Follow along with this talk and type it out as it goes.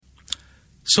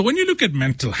So when you look at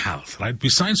mental health, right,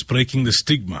 besides breaking the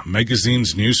stigma,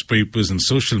 magazines, newspapers, and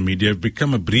social media have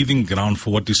become a breathing ground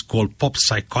for what is called pop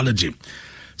psychology.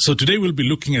 So today we'll be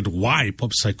looking at why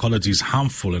pop psychology is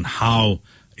harmful and how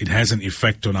it has an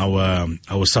effect on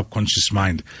our subconscious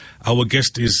mind. Our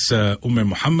guest is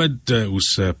Muhammad,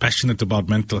 who's passionate about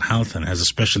mental health and has a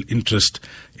special interest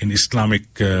in Islamic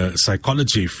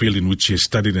psychology, field in which she has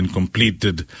studied and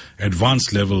completed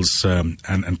advanced levels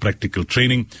and practical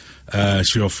training.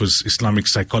 She offers Islamic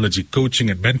psychology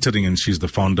coaching and mentoring, and she's the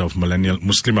founder of Millennial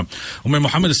Muslima.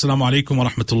 Muhammad, assalamu alaikum wa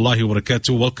rahmatullahi wa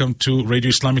barakatuh. Welcome to Radio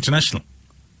Islam International.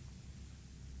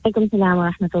 Alaikum salam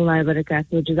wa rahmatullahi wa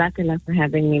barakatuh. Jazakallah for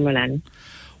having me, Mulana.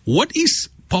 What is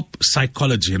pop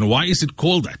psychology and why is it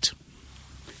called that?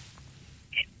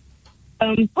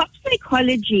 Pop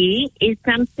psychology is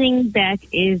something that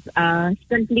is a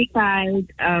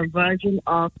simplified version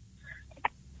of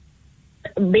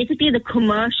basically the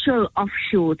commercial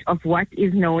offshoot of what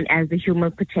is known as the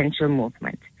human potential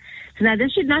movement. So now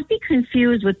this should not be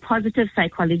confused with positive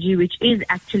psychology, which is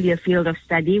actually a field of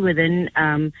study within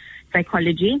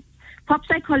psychology. Pop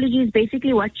psychology is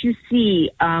basically what you see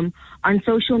on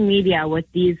social media with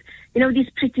these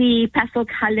pretty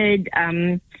pastel-colored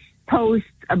posts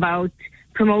about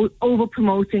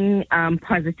over-promoting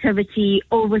positivity,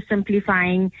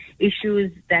 oversimplifying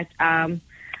issues that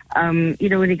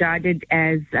regarded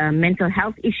as mental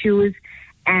health issues,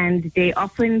 and they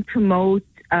often promote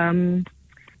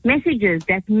messages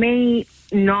that may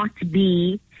not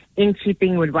be in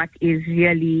keeping with what is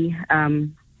really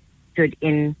stood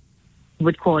in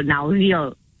would call now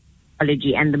real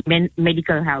psychology and the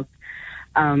medical health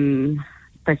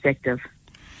perspective.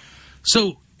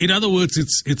 So, in other words,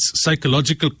 it's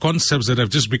psychological concepts that have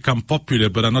just become popular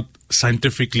but are not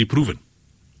scientifically proven.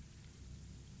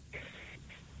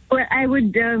 Well, I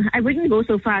wouldn't go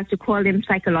so far as to call them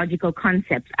psychological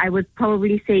concepts. I would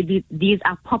probably say these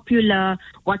are popular,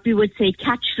 what we would say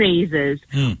catchphrases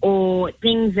or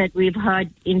things that we've heard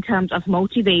in terms of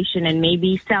motivation and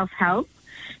maybe self-help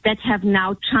that have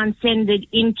now transcended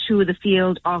into the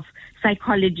field of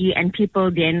psychology, and people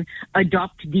then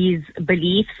adopt these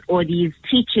beliefs or these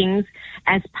teachings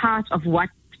as part of what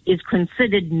is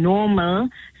considered normal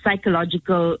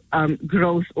psychological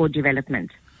growth or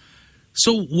development.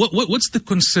 So what's the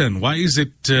concern? Why is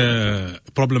it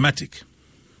problematic?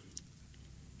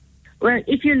 Well,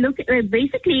 if you look,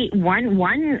 basically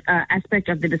one aspect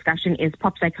of the discussion is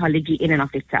pop psychology in and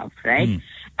of itself, right?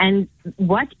 And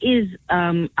what is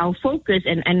our focus,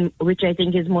 and which I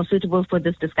think is more suitable for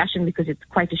this discussion because it's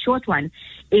quite a short one,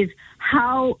 is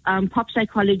how pop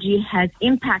psychology has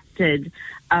impacted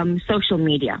social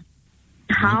media,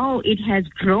 how it has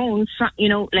grown,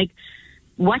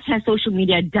 what has social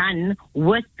media done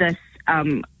with this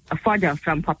fodder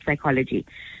from pop psychology?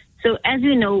 So as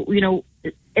you know,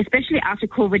 especially after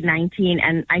COVID-19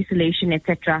 and isolation,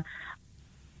 etc.,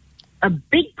 a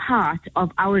big part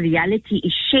of our reality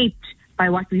is shaped by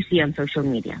what we see on social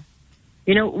media.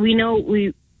 If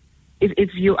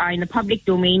you are in the public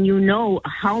domain, you know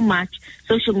how much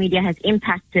social media has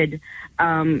impacted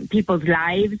people's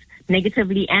lives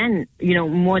negatively and,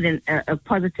 more than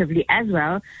positively as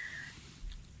well.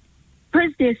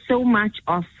 Because there's so much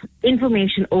of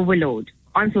information overload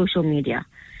on social media,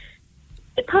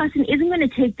 a person isn't going to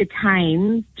take the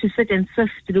time to sit and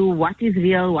sift through what is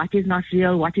real, what is not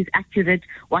real, what is accurate,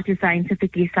 what is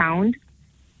scientifically sound.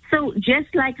 So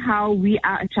just like how we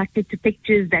are attracted to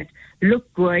pictures that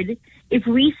look good, if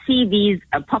we see these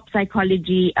pop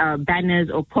psychology banners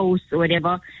or posts or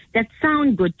whatever that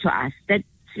sound good to us, that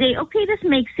say, okay, this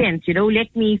makes sense,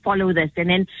 let me follow this, and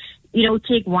then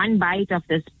take one bite of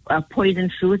this poison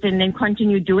fruit and then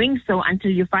continue doing so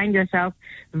until you find yourself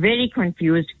very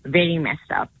confused, very messed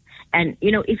up. And,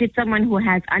 if it's someone who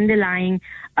has underlying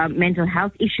mental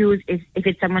health issues, if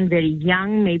it's someone very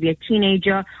young, maybe a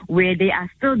teenager, where they are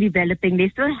still developing, they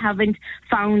still haven't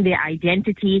found their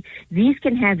identity, these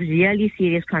can have really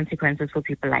serious consequences for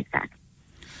people like that.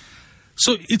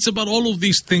 So it's about all of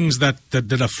these things that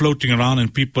are floating around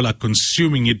and people are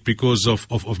consuming it because of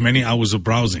many hours of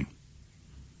browsing.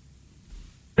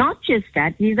 Not just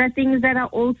that, these are things that are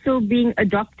also being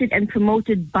adopted and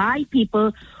promoted by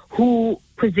people who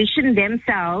position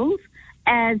themselves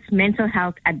as mental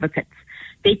health advocates.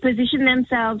 They position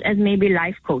themselves as maybe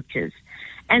life coaches.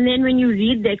 And then when you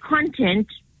read their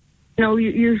content,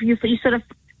 you sort of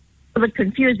a bit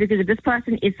confused, because if this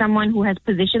person is someone who has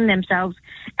positioned themselves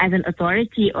as an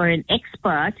authority or an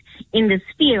expert in this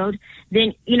field,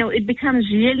 then, it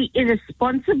becomes really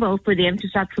irresponsible for them to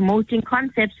start promoting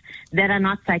concepts that are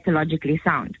not psychologically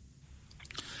sound.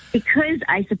 because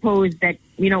I suppose that,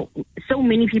 so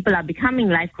many people are becoming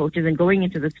life coaches and going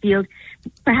into this field,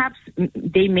 perhaps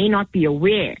they may not be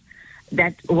aware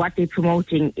that what they're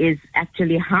promoting is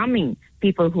actually harming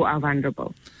people who are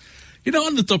vulnerable.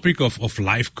 On the topic of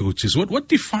life coaches, what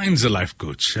defines a life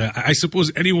coach? I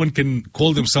suppose anyone can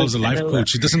call themselves a life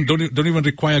coach. It don't even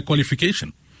require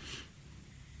qualification.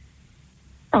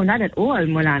 Oh, not at all,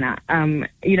 Molana.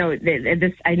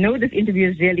 I know this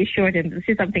interview is really short, and this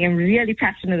is something I'm really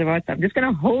passionate about. So I'm just going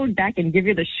to hold back and give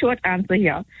you the short answer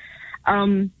here.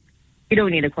 You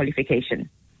don't need a qualification.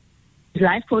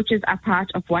 Life coaches are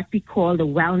part of what we call the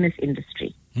wellness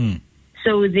industry.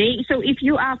 So if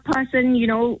you are a person,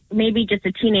 maybe just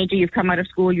a teenager, you've come out of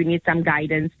school, you need some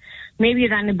guidance. Maybe you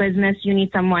run a business, you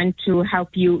need someone to help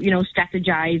you,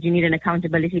 strategize, you need an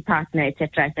accountability partner,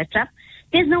 etc., etc.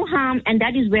 There's no harm, and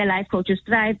that is where life coaches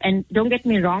thrive. And don't get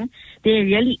me wrong, there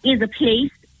really is a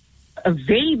place, a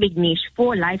very big niche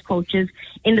for life coaches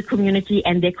in the community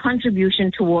and their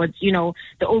contribution towards, the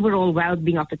overall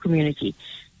well-being of the community.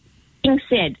 Being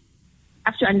said,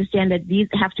 have to understand that these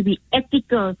have to be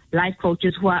ethical life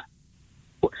coaches who are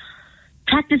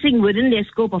practicing within their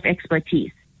scope of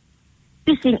expertise.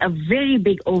 We're seeing a very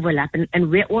big overlap, and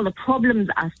where all the problems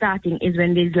are starting is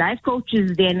when these life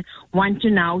coaches then want to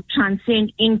now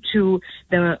transcend into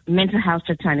the mental health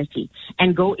fraternity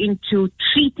and go into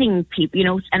treating people,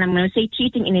 and I'm going to say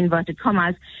treating in inverted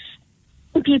commas,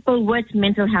 people with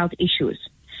mental health issues.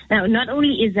 Now, not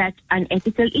only is that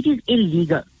unethical, it is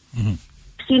illegal. Mm-hmm.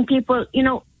 Seen people,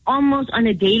 almost on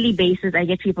a daily basis, I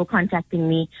get people contacting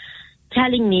me,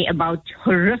 telling me about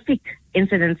horrific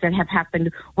incidents that have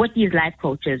happened with these life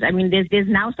coaches. I mean, there's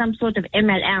now some sort of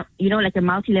MLM, like a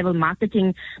multi-level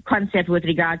marketing concept with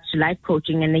regards to life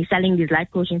coaching, and they're selling these life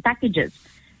coaching packages.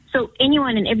 So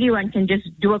anyone and everyone can just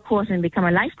do a course and become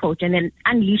a life coach and then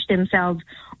unleash themselves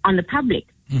on the public,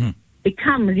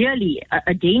 become really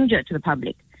a danger to the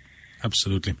public.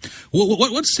 Absolutely.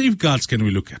 What safeguards can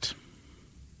we look at?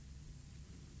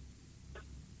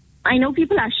 I know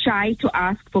people are shy to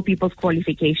ask for people's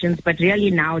qualifications, but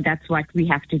really now that's what we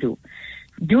have to do.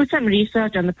 Do some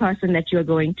research on the person that you're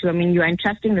going to. I mean, you're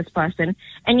entrusting this person.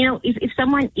 And, if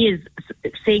someone is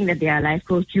saying that they are a life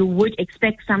coach, you would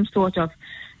expect some sort of,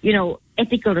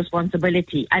 ethical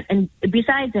responsibility. And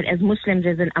besides that, as Muslims,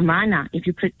 there's an amana. If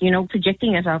you,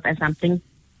 projecting yourself as something,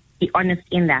 be honest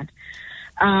in that.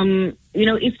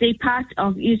 If they part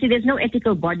of, there's no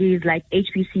ethical bodies like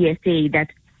HPCSA that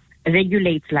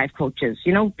regulates life coaches.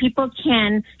 People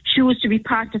can choose to be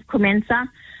part of COMENSA,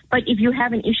 but if you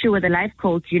have an issue with a life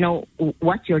coach,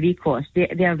 what's your recourse?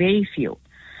 There are very few.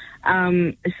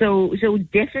 So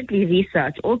definitely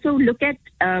research. Also look at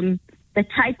the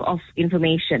type of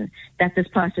information that this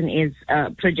person is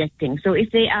projecting. So if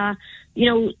they are,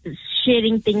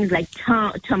 sharing things like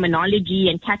terminology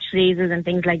and catchphrases and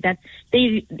things like that,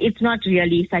 it's not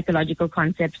really psychological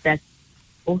concepts that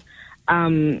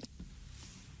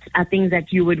are things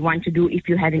that you would want to do if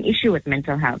you had an issue with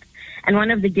mental health. And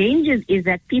one of the dangers is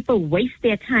that people waste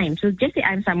their time. So just say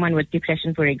I'm someone with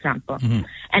depression, for example, and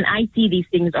I see these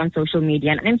things on social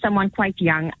media, and I'm someone quite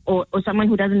young or someone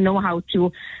who doesn't know how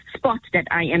to spot that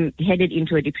I am headed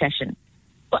into a depression.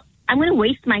 But I'm going to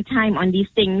waste my time on these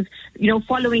things,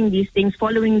 following these things,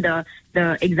 following the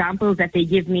examples that they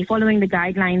give me, following the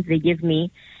guidelines they give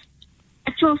me.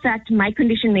 Actual fact, my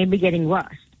condition may be getting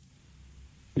worse.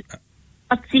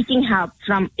 But seeking help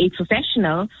from a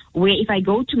professional, where if I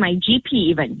go to my GP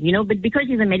even, but because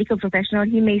he's a medical professional,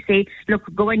 he may say, look,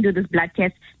 go and do this blood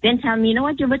test, then tell me,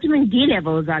 your vitamin D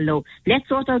levels are low. Let's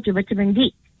sort out your vitamin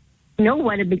D. You know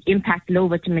what a big impact low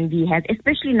vitamin D has,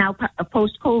 especially now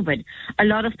post-COVID. A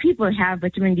lot of people have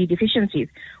vitamin D deficiencies,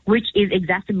 which is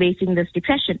exacerbating this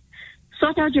depression.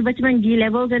 Sort out your vitamin D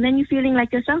levels, and then you're feeling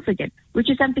like yourself again, which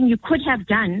is something you could have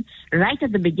done right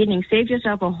at the beginning. Save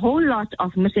yourself a whole lot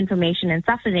of misinformation and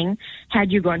suffering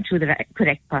had you gone to the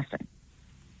correct person.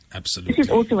 Absolutely. This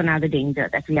is also another danger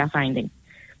that we are finding.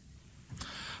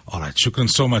 All right. Shukran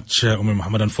so much,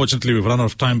 Muhammad. Unfortunately, we've run out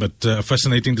of time, but a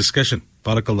fascinating discussion.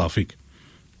 Barakallah feek.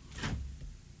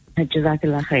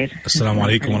 Jazakallah khair. Assalamu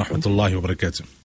alaikum wa rahmatullahi wa barakatuh.